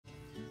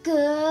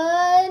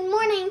Good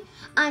morning,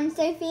 I'm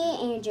Sophia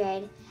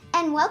Andrade,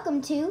 and welcome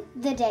to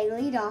the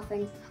Daily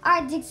Dolphin,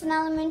 our Dixon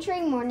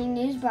Elementary morning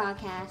news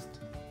broadcast.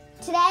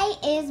 Today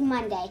is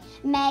Monday,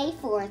 May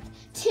 4th,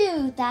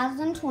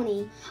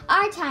 2020.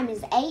 Our time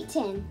is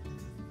 8:10.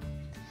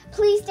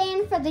 Please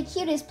stand for the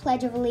cutest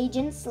Pledge of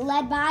Allegiance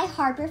led by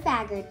Harper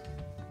Faggard.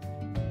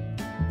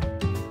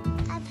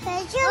 I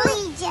pledge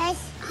allegiance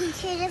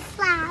to the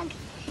flag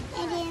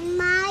and the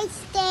United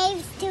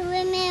States of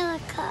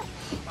America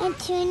and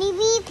to the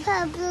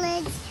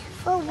republic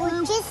for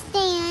which it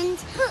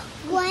stands,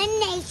 one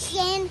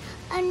nation,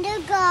 under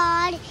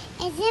God,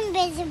 is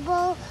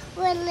invisible,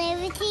 with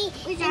liberty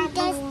and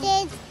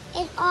justice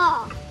in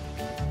all.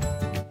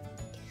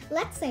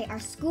 Let's say our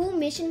school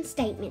mission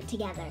statement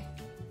together.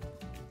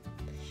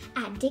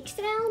 At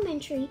Dixon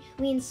Elementary,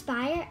 we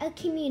inspire a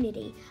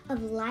community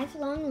of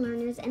lifelong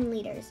learners and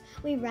leaders.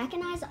 We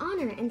recognize,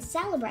 honor, and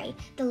celebrate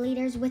the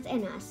leaders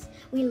within us.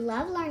 We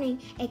love learning,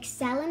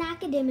 excel in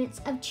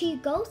academics,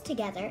 achieve goals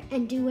together,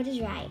 and do what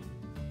is right.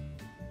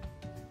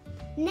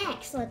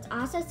 Next, let's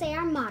also say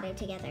our motto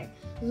together: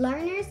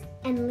 learners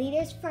and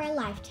leaders for a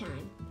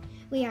lifetime.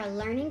 We are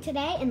learning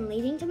today and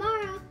leading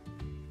tomorrow.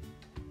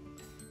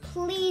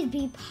 Please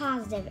be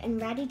positive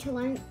and ready to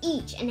learn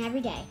each and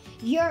every day.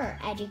 Your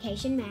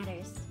education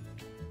matters.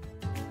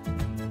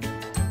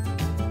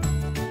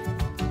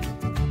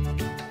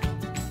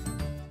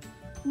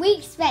 We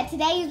expect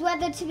today's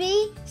weather to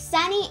be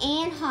sunny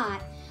and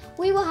hot.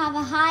 We will have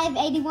a high of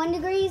 81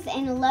 degrees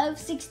and a low of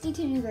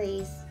 62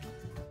 degrees.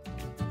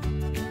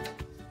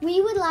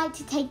 We would like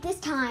to take this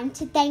time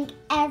to thank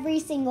every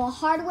single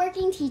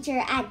hardworking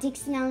teacher at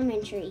Dixon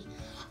Elementary.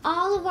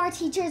 All of our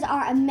teachers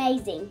are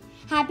amazing.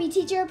 Happy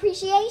Teacher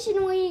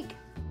Appreciation Week!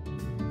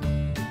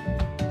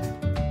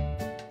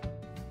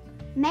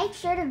 Make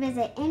sure to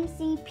visit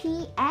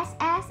mcpss.com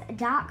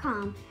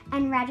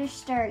and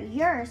register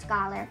your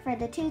scholar for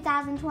the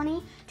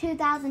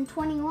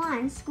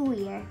 2020-2021 school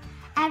year.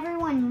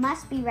 Everyone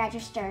must be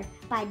registered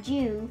by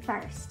June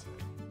 1st.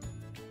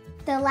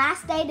 The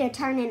last day to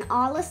turn in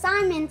all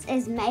assignments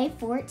is May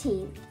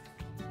 14th.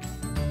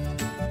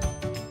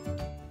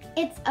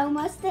 It's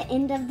almost the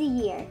end of the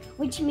year,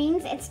 which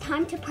means it's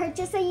time to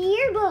purchase a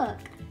yearbook.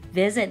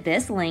 Visit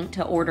this link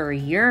to order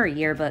your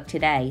yearbook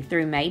today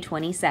through May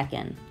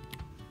 22nd.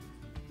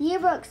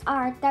 Yearbooks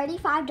are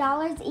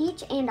 $35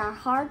 each and are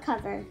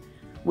hardcover.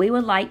 We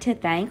would like to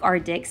thank our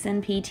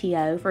Dixon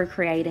PTO for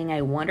creating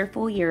a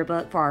wonderful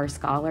yearbook for our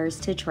scholars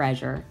to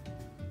treasure.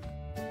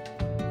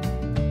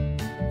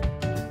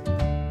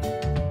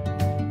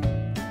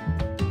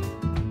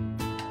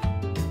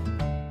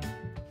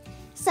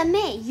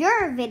 Submit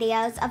your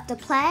videos of the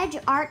pledge,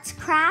 arts,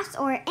 crafts,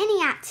 or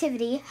any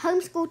activity,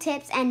 homeschool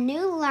tips, and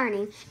new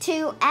learning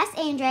to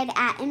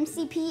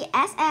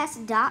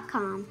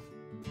sandrade@mcpss.com.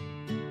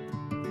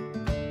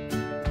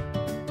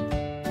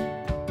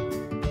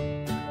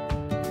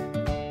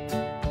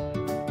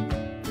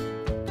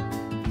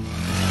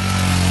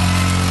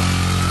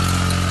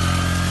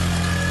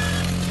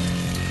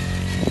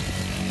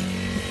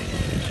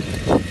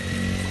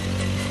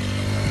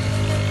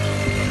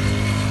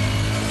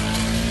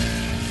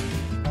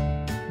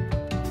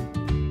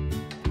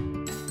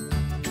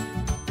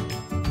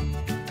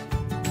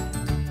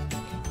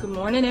 Good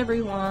morning,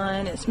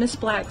 everyone. It's Miss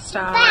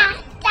Blackstock.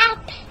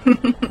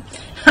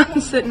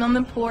 I'm sitting on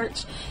the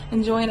porch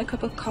enjoying a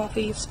cup of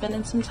coffee,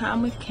 spending some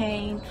time with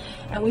Kane,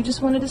 and we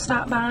just wanted to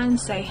stop by and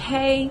say,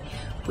 hey,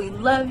 we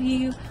love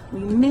you, we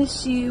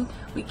miss you,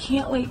 we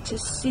can't wait to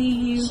see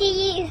you.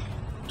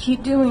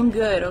 Keep doing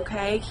good,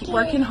 okay? Keep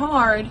working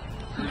hard,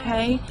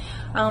 okay?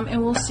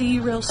 And we'll see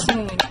you real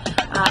soon.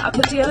 I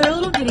put together a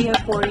little video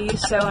for you,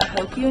 so I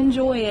hope you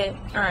enjoy it.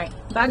 All right,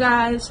 bye,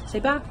 guys. Say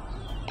bye.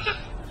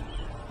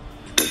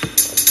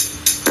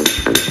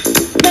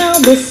 Now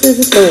this is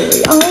a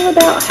story all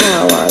about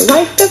how our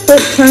life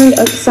got turned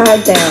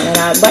upside down, and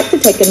I'd like to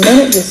take a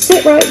minute to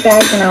sit right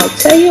back and I'll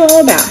tell you all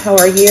about how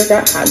our year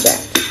got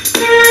hijacked.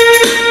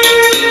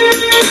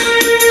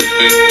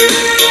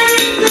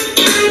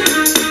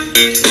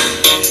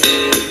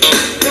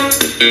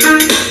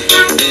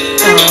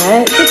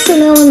 At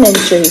Dixon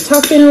Elementary,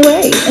 talking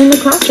away in the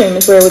classroom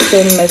is where we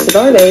spend most of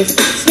our days.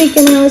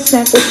 Sneaking out a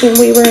snack when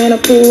we were in a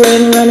pool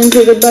and running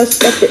to the bus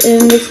at the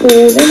end of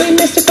school. Then we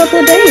missed a couple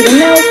of days and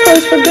now it's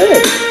closed for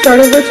good.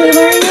 Started virtually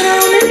learning in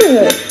our own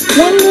neighborhood.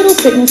 One little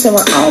sickness and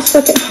we're all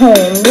stuck at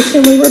home,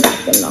 wishing we were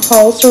back in the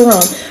halls to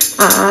roam.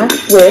 I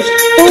wish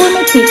for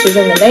my teachers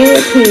and then they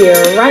appear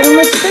right on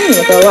the screen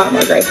with a lot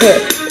more gray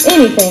hair.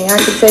 Anything I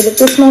could say that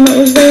this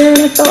moment was there, and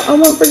I thought I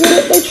won't forget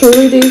it, they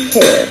truly do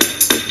care.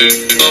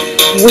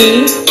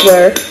 We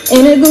were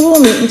in a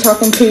Google meeting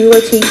talking to our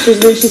teachers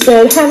when she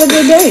said, have a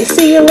good day,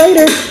 see you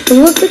later.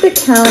 We looked at the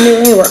calendar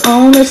and we were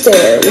almost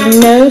there. We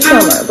know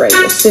summer break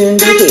will soon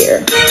be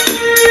here.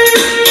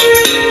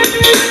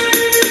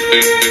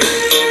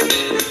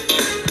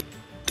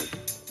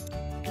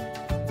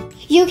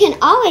 You can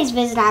always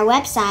visit our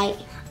website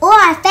or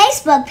our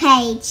Facebook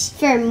page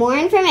for more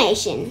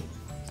information.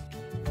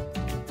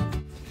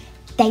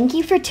 Thank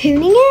you for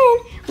tuning in.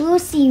 We will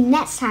see you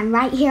next time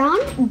right here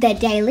on the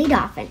Daily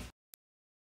Dolphin.